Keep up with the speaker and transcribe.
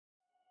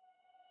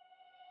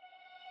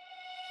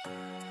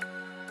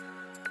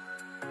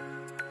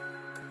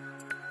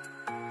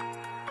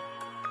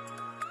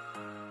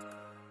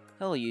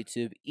Hello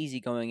YouTube,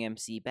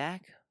 EasyGoingMC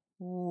back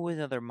with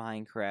another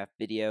Minecraft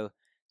video.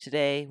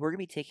 Today we're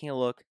going to be taking a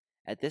look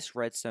at this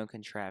redstone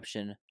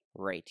contraption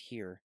right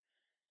here.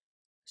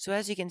 So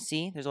as you can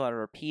see, there's a lot of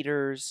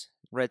repeaters,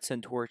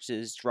 redstone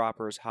torches,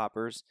 droppers,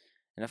 hoppers,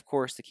 and of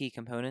course the key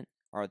component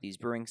are these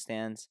brewing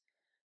stands.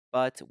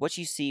 But what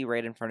you see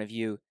right in front of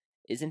you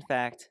is in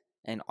fact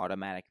an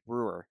automatic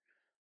brewer.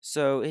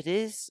 So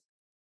there's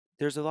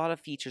a lot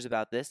of features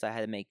about this. I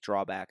had to make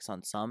drawbacks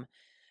on some,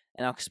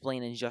 and I'll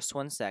explain in just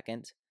 1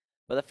 second.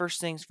 But the first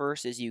things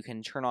first is you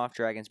can turn off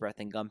Dragon's Breath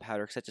and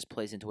Gunpowder, because that just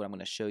plays into what I'm going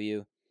to show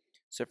you.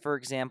 So for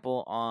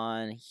example,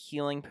 on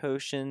healing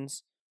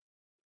potions,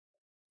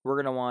 we're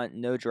going to want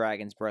no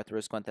Dragon's Breath. We're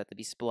just going to want that to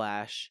be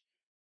Splash.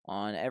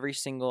 On every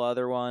single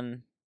other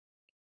one,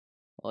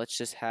 let's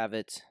just have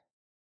it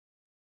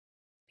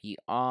be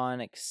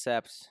on,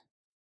 except,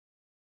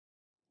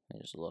 let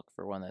me just look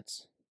for one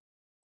that's,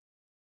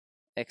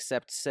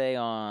 except say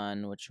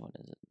on, which one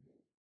is it?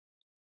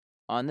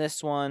 On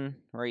this one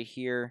right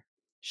here,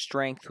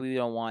 strength, we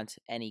don't want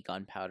any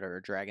gunpowder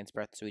or dragon's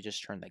breath, so we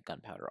just turn that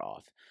gunpowder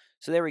off.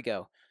 So there we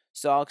go.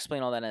 So I'll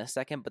explain all that in a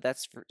second, but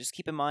just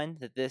keep in mind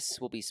that this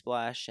will be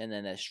splash, and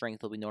then the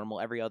strength will be normal.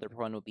 Every other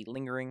one will be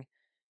lingering.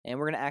 And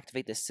we're going to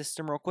activate this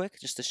system real quick,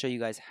 just to show you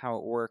guys how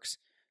it works.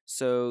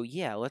 So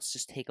yeah, let's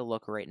just take a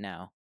look right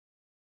now.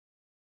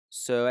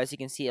 So as you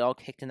can see, it all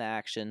kicked into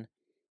action.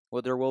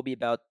 Well, there will be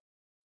about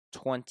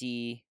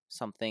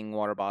 20-something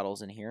water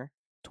bottles in here.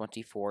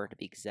 24 to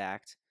be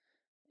exact.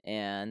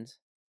 And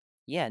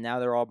yeah, now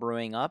they're all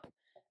brewing up.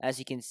 As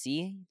you can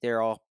see,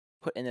 they're all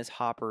put in this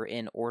hopper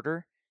in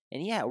order.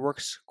 And yeah, it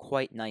works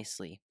quite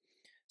nicely.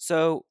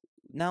 So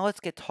now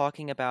let's get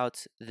talking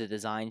about the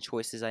design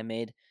choices I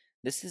made.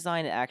 This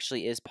design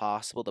actually is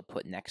possible to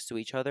put next to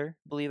each other,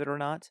 believe it or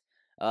not.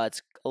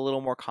 It's a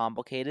little more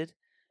complicated,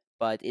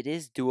 but it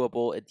is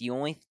doable. The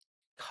only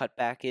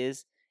cutback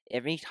is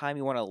every time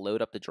you want to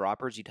load up the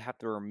droppers, you'd have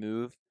to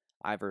remove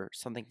either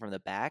something from the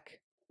back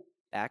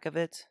of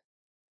it,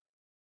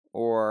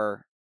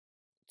 or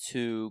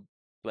to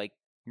like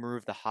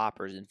move the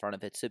hoppers in front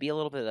of it. So it'd be a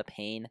little bit of a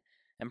pain.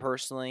 And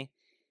personally,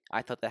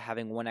 I thought that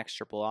having one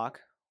extra block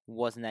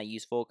wasn't that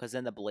useful, because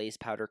then the blaze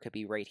powder could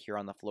be right here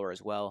on the floor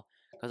as well,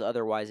 because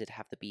otherwise it'd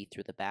have to be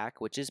through the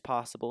back, which is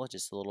possible, it's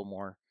just a little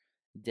more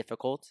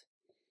difficult.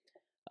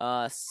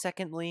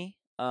 Secondly,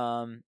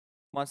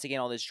 once again,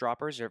 all these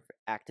droppers are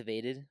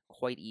activated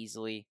quite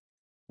easily.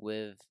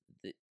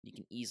 You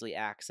can easily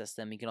access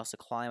them. You can also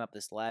climb up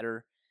this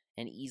ladder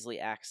and easily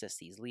access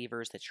these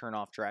levers to turn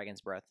off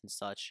Dragon's Breath and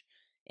such,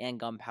 and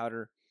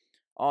Gunpowder.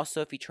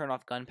 Also, if you turn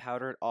off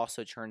Gunpowder, it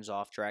also turns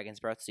off Dragon's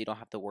Breath, so you don't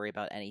have to worry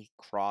about any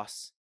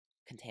cross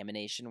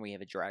contamination where you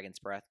have a Dragon's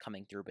Breath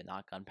coming through but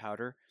not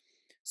Gunpowder.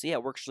 So yeah,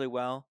 it works really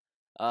well.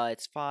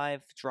 It's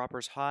 5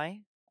 droppers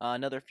high.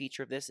 Another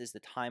feature of this is the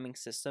timing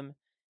system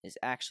is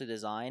actually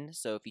designed,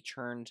 so if you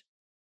turned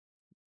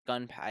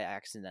I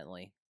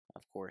accidentally,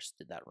 of course,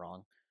 did that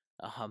wrong.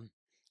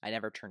 I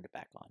never turned it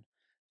back on.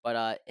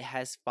 But it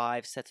has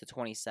 5 sets of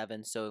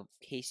 27, so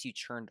in case you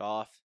turned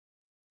off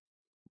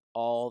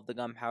all of the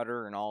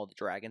gunpowder and all the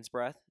dragon's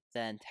breath,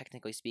 then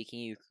technically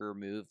speaking, you could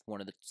remove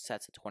one of the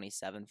sets of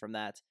 27 from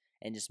that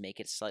and just make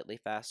it slightly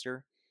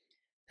faster.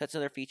 That's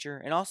another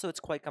feature. And also, it's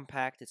quite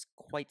compact. It's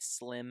quite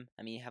slim.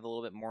 I mean, you have a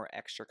little bit more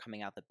extra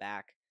coming out the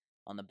back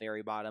on the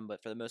very bottom,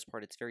 but for the most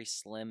part, it's very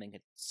slim and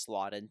can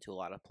slot into a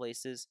lot of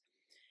places.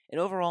 And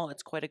overall,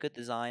 it's quite a good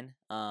design.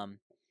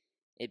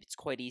 It's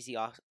quite easy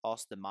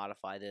also to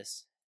modify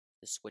this,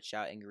 to switch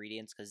out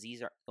ingredients, because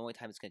these are the only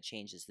time it's going to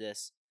change is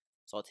this.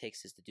 So all it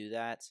takes is to do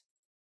that,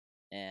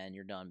 and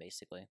you're done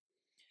basically.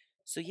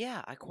 So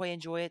yeah, I quite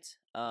enjoy it.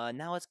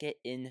 Now let's get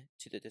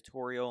into the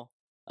tutorial.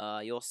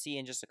 You'll see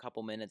in just a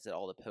couple minutes that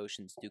all the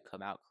potions do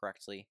come out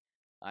correctly.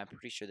 I'm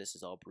pretty sure this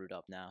is all brewed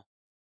up now.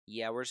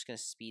 Yeah, we're just going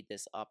to speed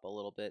this up a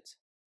little bit,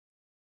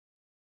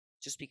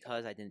 just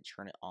because I didn't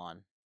turn it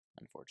on,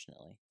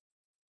 unfortunately.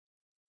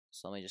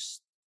 So let me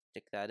just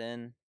stick that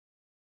in.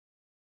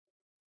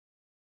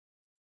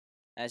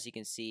 As you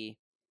can see,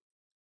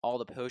 all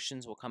the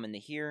potions will come into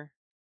here.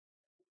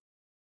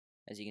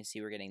 As you can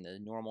see, we're getting the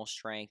normal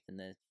strength and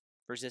the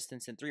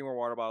resistance, and 3 more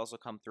water bottles will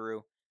come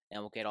through,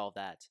 and we'll get all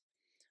that.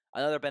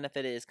 Another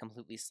benefit is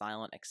completely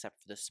silent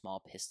except for the small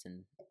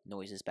piston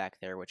noises back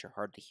there, which are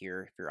hard to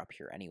hear if you're up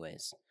here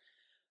anyways.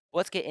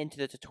 Let's get into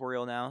the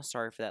tutorial now.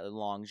 Sorry for that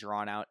long,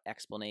 drawn-out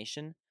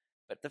explanation.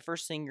 But the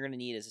first thing you're going to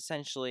need is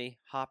essentially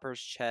hoppers,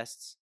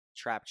 chests,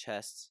 trap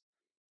chests,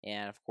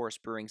 and of course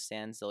brewing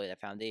stands to lay the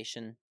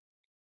foundation.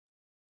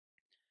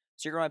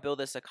 So you're going to build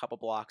this a couple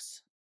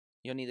blocks.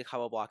 You'll need a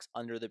couple blocks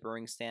under the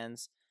brewing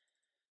stands.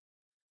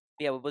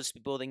 But yeah, we'll just be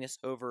building this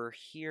over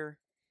here,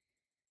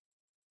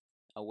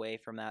 away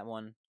from that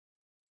one.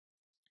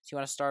 So you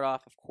want to start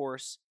off, of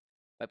course,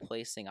 by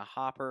placing a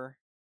hopper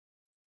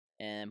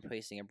and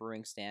placing a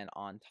brewing stand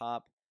on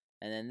top.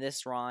 And then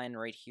this line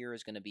right here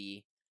is going to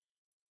be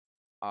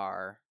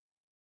our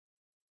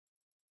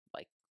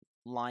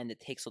line that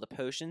takes all the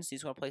potions. So you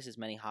just want to place as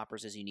many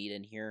hoppers as you need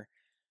in here.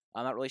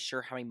 I'm not really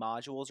sure how many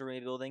modules we're going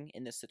to be building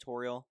in this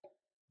tutorial,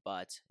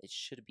 but it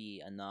should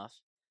be enough.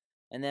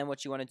 And then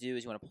what you want to do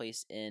is you want to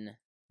place in,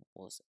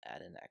 we'll just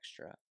add an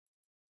extra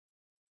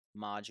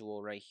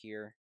module right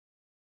here.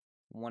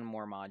 One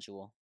more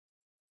module.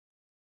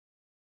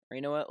 Or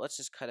you know what? Let's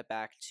just cut it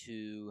back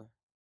to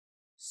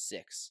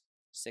 6.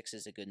 6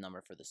 is a good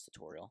number for this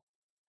tutorial.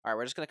 Alright,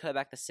 we're just going to cut it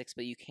back to 6,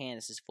 but you can.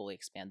 This is fully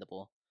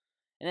expandable.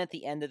 And at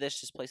the end of this,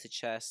 just place a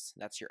chest.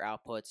 That's your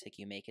output. Like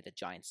you make it a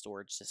giant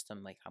storage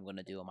system like I'm going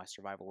to do in my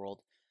survival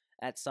world.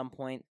 At some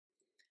point,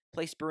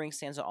 place brewing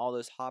stands on all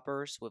those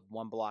hoppers with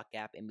 1 block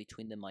gap in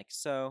between them like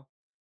so.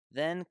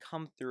 Then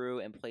come through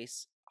and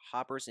place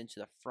hoppers into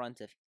the front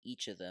of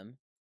each of them.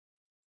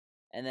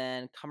 And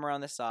then come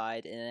around the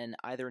side and then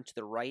either into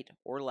the right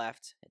or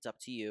left, it's up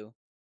to you.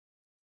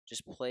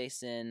 Just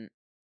place in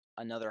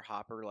another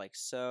hopper like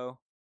so.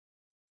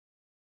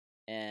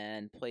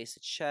 And place a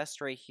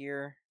chest right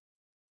here.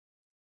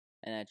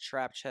 And a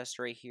trap chest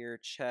right here.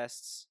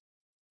 Chests,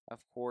 of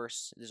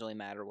course, it doesn't really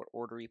matter what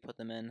order you put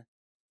them in.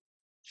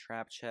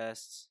 Trap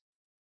chests.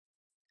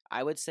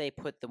 I would say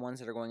put the ones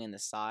that are going in the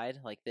side,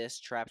 like this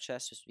trap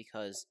chest, just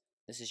because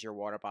this is your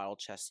water bottle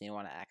chest and you don't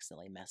want to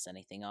accidentally mess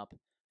anything up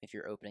if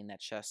you're opening that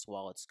chest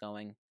while it's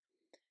going.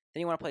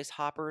 Then you want to place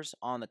hoppers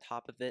on the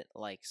top of it,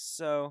 like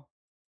so.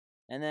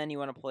 And then you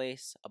want to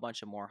place a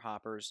bunch of more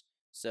hoppers.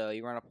 So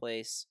you want to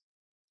place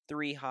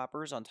 3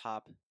 hoppers on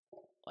top,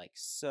 like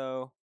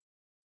so.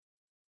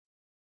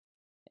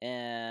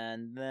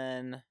 And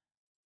then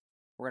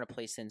we're going to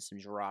place in some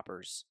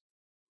droppers.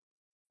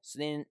 So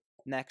then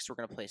next we're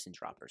going to place in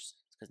droppers,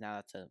 because now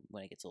that's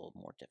when it gets a little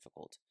more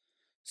difficult.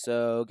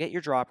 So get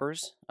your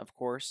droppers, of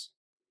course,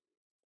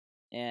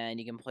 and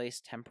you can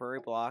place temporary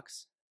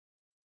blocks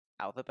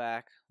out the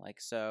back, like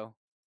so,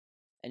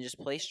 and just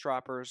place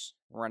droppers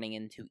running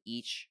into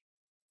each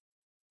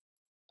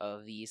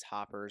of these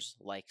hoppers,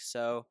 like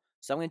so.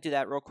 So I'm going to do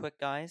that real quick,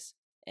 guys,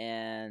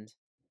 and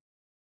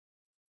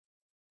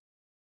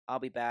I'll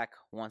be back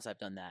once I've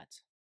done that.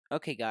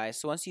 Okay, guys,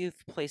 so once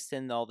you've placed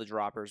in all the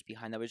droppers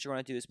behind that, what you're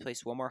going to do is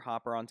place 1 more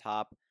hopper on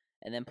top,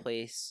 and then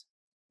place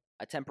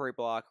a temporary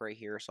block right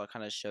here, so I'll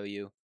kind of show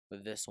you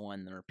with this one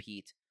and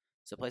repeat.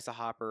 So place a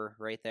hopper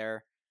right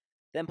there,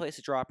 then place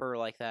a dropper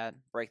like that,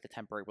 break the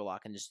temporary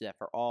block, and just do that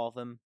for all of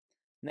them.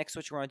 Next,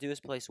 what you want to do is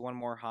place 1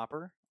 more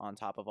hopper on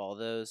top of all of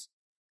those,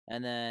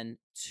 and then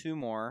 2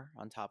 more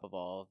on top of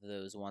all of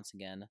those once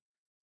again,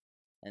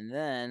 and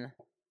then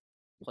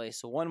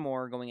place 1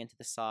 more going into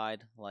the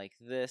side like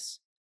this,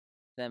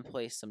 then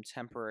place some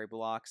temporary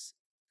blocks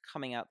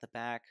coming out the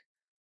back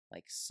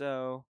like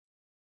so.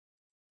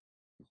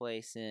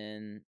 Place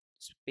in,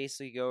 just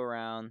basically go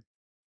around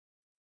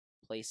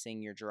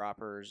placing your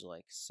droppers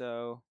like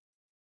so.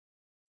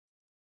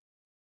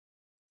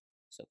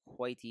 So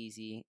quite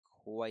easy,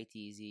 quite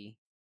easy.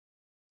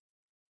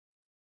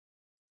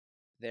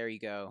 There you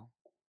go.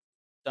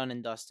 Done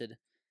and dusted.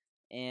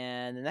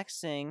 And the next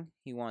thing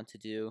you want to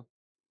do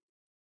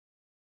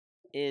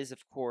is,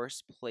 of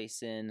course,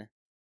 place in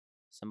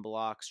some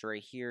blocks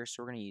right here.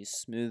 So we're going to use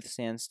smooth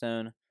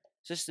sandstone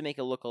just to make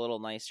it look a little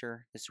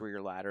nicer. This is where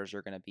your ladders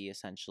are going to be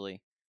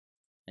essentially.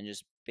 And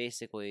just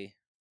basically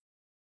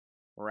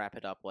wrap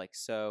it up like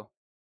so.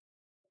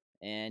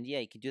 And yeah,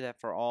 you can do that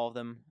for all of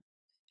them.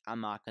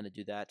 I'm not going to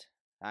do that.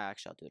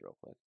 Actually, I'll do it real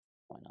quick.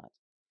 Why not?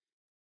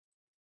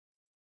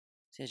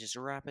 So yeah, just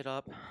wrap it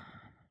up.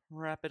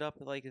 Wrap it up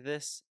like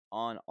this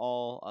on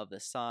all of the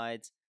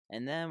sides.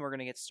 And then we're going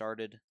to get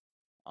started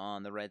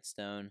on the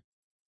redstone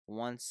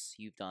once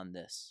you've done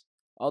this.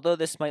 Although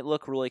this might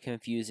look really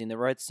confusing, the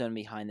redstone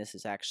behind this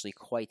is actually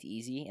quite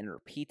easy and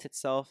repeats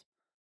itself.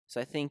 So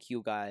I think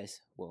you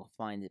guys will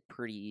find it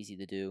pretty easy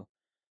to do.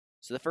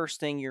 So the first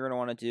thing you're going to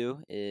want to do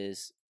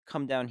is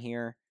come down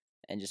here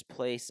and just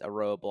place a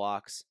row of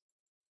blocks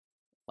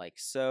like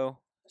so.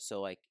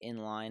 So like in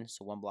line,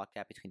 so 1 block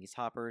gap between these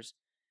hoppers.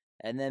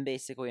 And then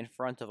basically in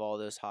front of all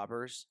those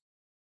hoppers,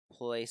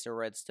 place a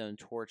redstone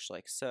torch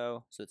like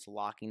so. So it's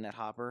locking that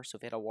hopper. So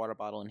if you had a water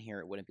bottle in here,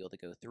 it wouldn't be able to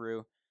go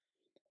through.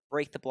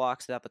 Break the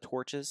blocks without the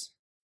torches.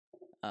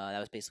 That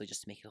was basically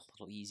just to make it a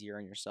little easier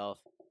on yourself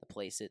to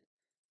place it.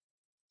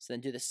 So then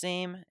do the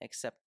same,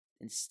 except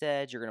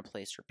instead you're going to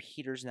place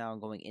repeaters now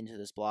going into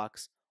those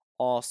blocks,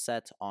 all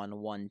set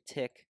on 1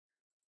 tick,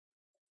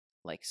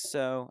 like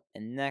so.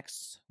 And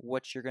next,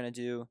 what you're going to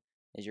do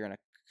is you're going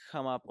to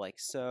come up like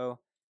so,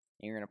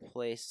 and you're going to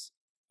place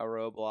a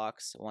row of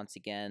blocks once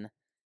again,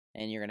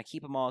 and you're going to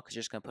keep them all because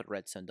you're just going to put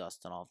redstone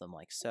dust on all of them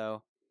like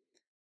so.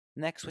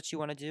 Next, what you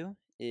want to do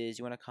is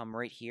you want to come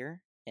right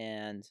here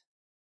and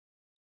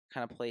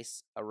kind of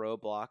place a row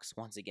of blocks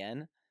once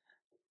again,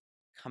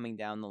 coming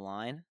down the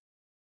line.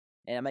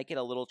 And it might get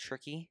a little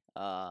tricky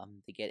to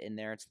get in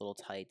there. It's a little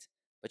tight.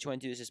 What you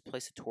want to do is just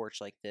place a torch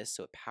like this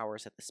so it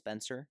powers at the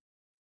dispenser.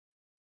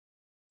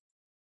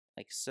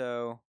 Like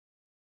so,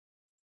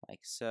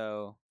 like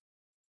so,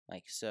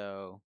 like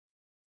so,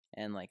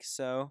 and like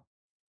so,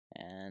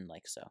 and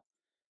like so.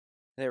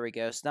 There we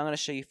go. So now I'm going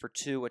to show you for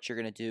 2 what you're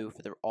going to do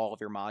for all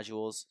of your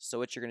modules. So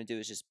what you're going to do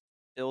is just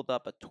build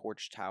up a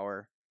torch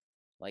tower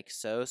like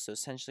so. So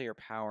essentially you're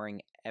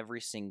powering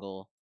every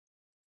single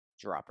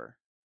dropper.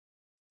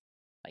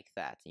 like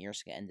that. And you're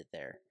just going to end it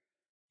there.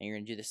 And you're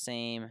going to do the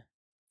same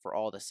for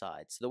all the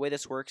sides. So the way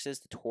this works is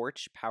the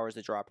torch powers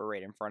the dropper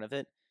right in front of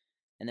it.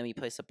 And then we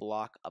place a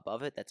block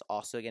above it that's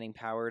also getting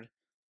powered.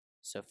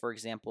 So for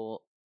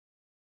example,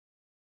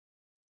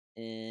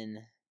 in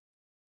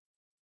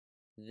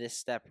this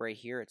step right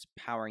here, it's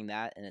powering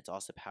that, and it's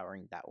also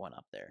powering that one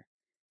up there.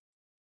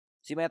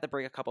 So you might have to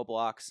break a couple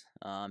blocks.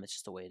 It's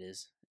just the way it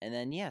is. And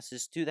then, yeah, so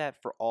just do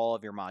that for all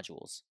of your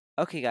modules.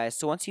 Okay, guys,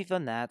 so once you've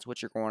done that,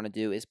 what you're going to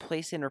do is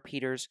place in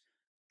repeaters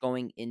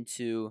going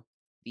into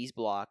these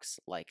blocks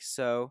like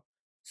so.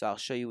 So I'll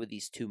show you with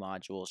these two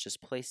modules.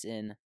 Just place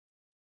in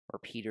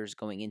repeaters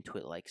going into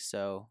it like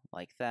so,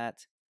 like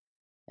that,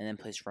 and then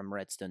place from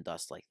redstone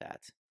dust like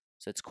that.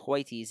 So it's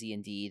quite easy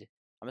indeed.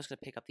 I'm just going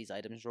to pick up these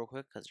items real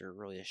quick because they're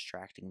really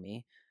distracting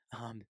me.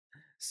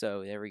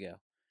 So there we go.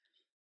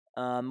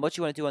 What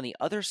you want to do on the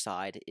other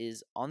side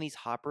is on these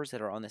hoppers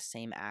that are on the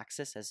same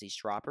axis as these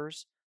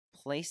droppers,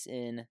 place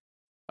in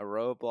a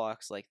row of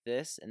blocks like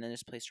this, and then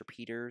just place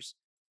repeaters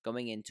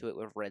going into it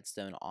with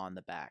redstone on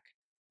the back.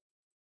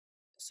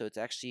 So it's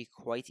actually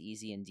quite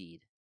easy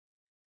indeed.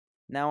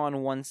 Now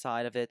on one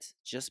side of it,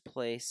 just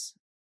place.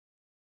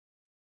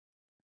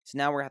 So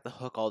now we're going to have to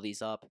hook all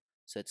these up.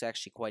 So it's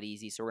actually quite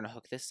easy. So we're going to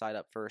hook this side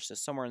up first. So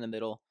somewhere in the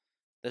middle.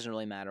 Doesn't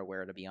really matter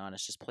where, to be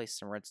honest. Just place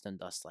some redstone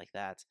dust like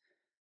that.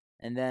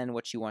 And then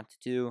what you want to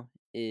do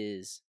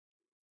is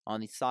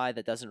on the side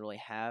that doesn't really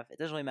have, it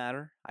doesn't really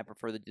matter. I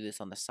prefer to do this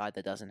on the side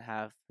that doesn't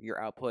have your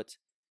output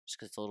just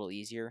because it's a little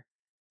easier.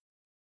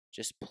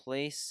 Just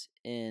place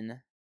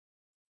in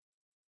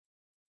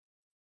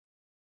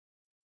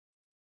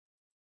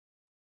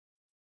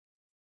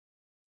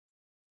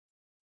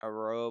a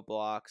row of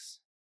blocks,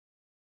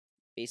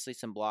 basically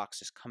some blocks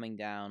just coming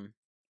down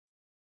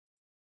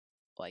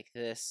like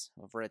this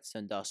with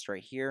redstone dust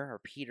right here, or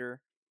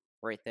repeater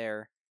right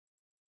there,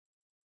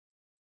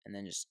 and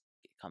then just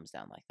it comes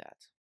down like that,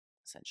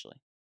 essentially.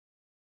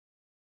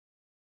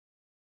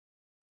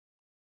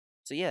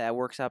 So yeah, that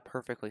works out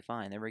perfectly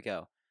fine. There we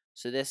go.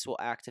 So this will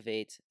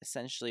activate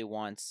essentially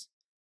once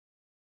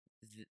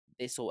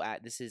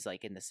this is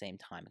like in the same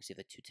time because you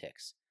have the two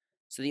ticks.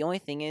 So the only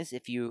thing is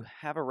if you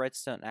have a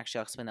redstone, actually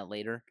I'll explain that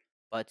later,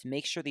 but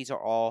make sure these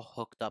are all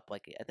hooked up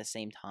like at the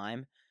same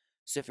time.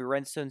 So if your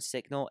redstone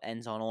signal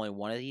ends on only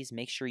one of these,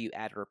 make sure you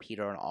add a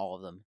repeater on all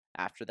of them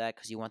after that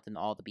because you want them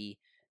all to be,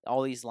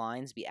 all these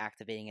lines be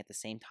activating at the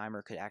same time or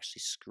it could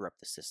actually screw up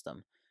the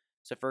system.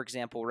 So for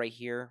example, right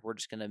here, we're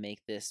just going to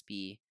make this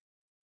be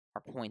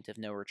our point of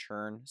no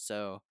return.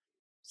 So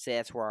say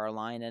that's where our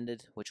line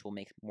ended, which will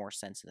make more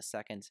sense in a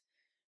second.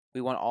 We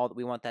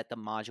want that the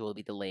module to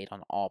be delayed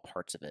on all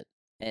parts of it.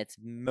 And it's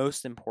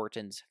most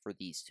important for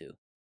these two.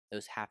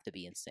 Those have to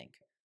be in sync.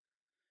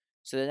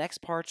 So the next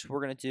part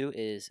we're going to do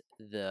is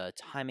the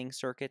timing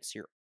circuits.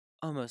 You're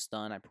almost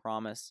done, I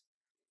promise.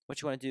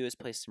 What you want to do is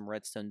place some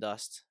redstone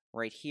dust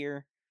right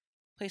here.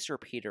 Place a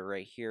repeater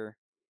right here.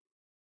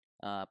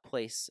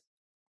 Place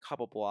a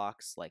couple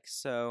blocks like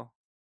so.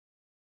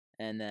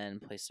 And then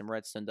place some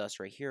redstone dust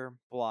right here.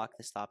 Block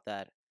to stop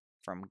that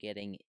from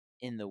getting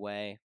in the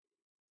way.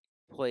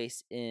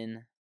 Place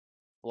in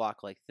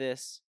block like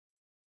this,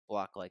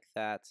 block like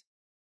that,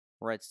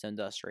 redstone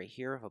dust right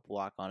here with a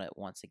block on it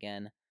once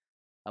again,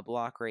 a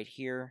block right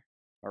here,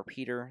 a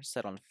repeater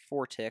set on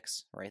 4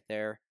 ticks right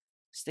there,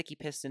 sticky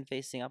piston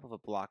facing up with a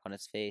block on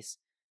its face,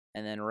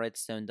 and then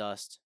redstone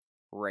dust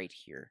right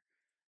here.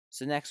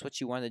 So next what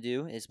you want to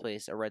do is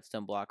place a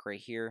redstone block right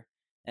here.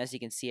 As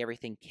you can see,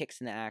 everything kicks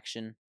into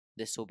action.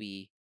 This will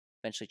be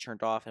eventually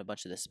turned off and a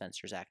bunch of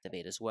dispensers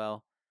activate as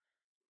well.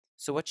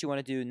 So what you want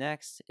to do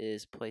next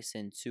is place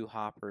in 2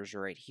 hoppers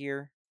right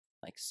here,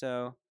 like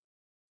so.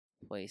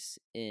 Place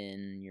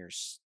in your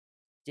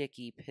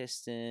sticky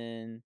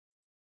piston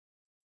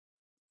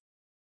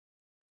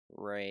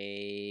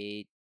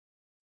right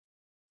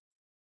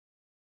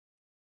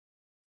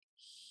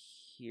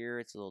here.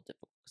 It's a little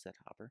difficult because that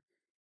hopper.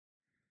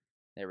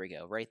 There we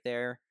go, right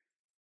there.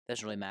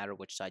 Doesn't really matter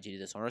which side you do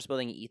this on. We're just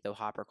building an etho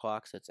hopper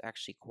clock, so it's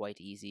actually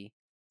quite easy.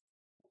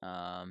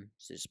 So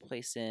just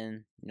place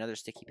in another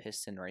sticky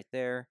piston right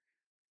there.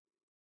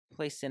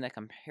 Place in a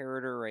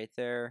comparator right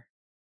there.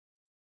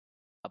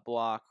 A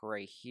block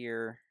right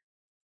here.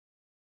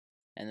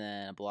 And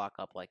then a block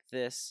up like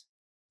this.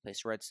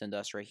 Place redstone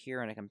dust right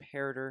here and a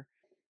comparator.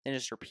 Then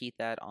just repeat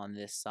that on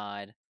this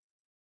side.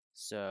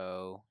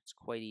 So it's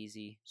quite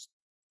easy. Just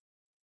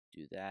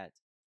do that.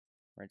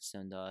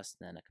 Redstone dust,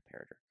 then a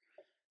comparator.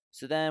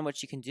 So then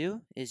what you can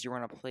do is you're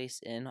going to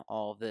place in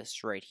all of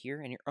this right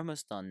here, and you're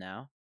almost done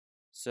now.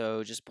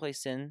 So just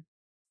place in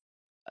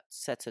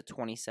sets of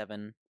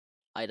 27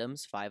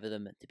 items, 5 of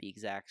them to be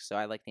exact. So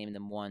I like naming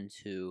them 1,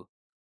 2,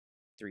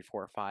 3,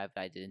 4, 5.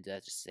 But I didn't do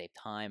that just to save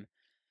time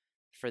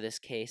for this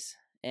case.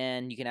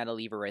 And you can add a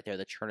lever right there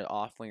to turn it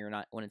off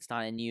when it's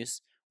not in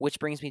use. Which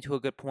brings me to a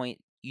good point.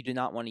 You do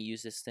not want to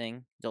use this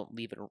thing. Don't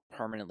leave it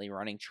permanently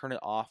running. Turn it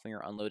off when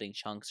you're unloading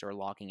chunks or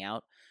logging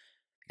out.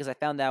 Because I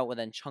found out when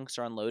then chunks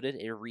are unloaded,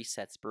 it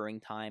resets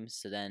brewing times.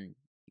 So then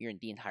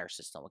the entire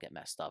system will get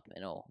messed up,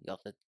 and you'll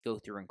have to go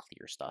through and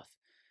clear stuff.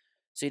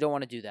 So you don't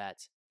want to do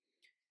that.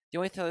 The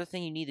only other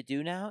thing you need to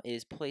do now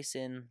is place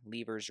in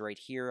levers right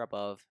here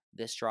above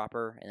this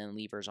dropper, and then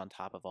levers on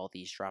top of all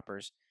these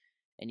droppers,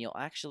 and you'll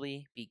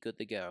actually be good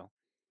to go.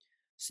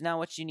 So now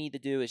what you need to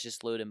do is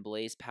just load in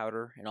blaze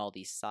powder in all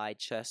these side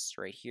chests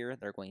right here.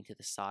 They're going to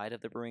the side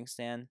of the brewing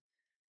stand.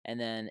 And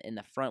then in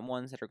the front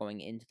ones that are going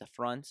into the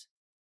front,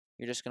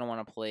 you're just going to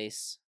want to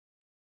place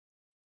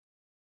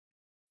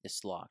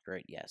this locked,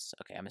 right? Yes.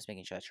 Okay, I'm just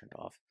making sure I turned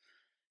off.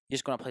 You're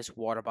just going to place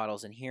water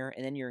bottles in here,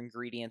 and then your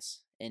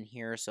ingredients in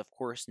here. So, of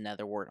course,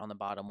 netherwort on the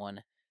bottom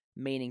one.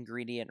 Main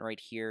ingredient right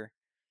here,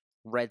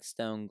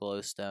 redstone,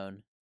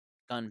 glowstone,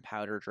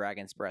 gunpowder,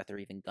 dragon's breath, or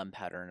even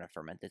gunpowder and a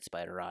fermented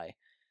spider eye.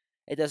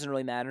 It doesn't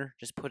really matter.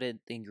 Just put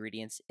in the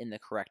ingredients in the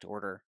correct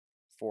order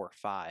for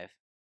 5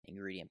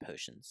 ingredient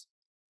potions.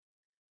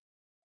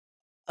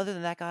 Other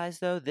than that, guys,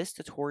 though, this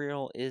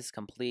tutorial is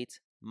complete,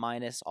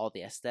 minus all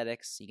the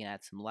aesthetics. You can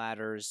add some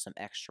ladders, some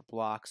extra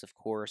blocks, of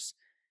course,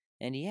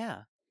 and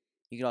yeah.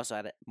 You can also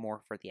add more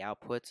for the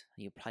output.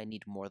 You probably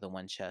need more than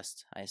one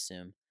chest, I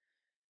assume.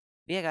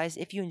 But yeah, guys,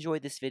 if you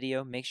enjoyed this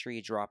video, make sure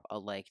you drop a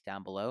like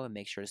down below and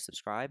make sure to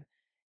subscribe.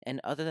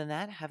 And other than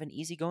that, have an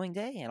easygoing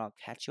day, and I'll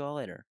catch you all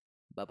later.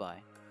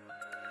 Bye-bye.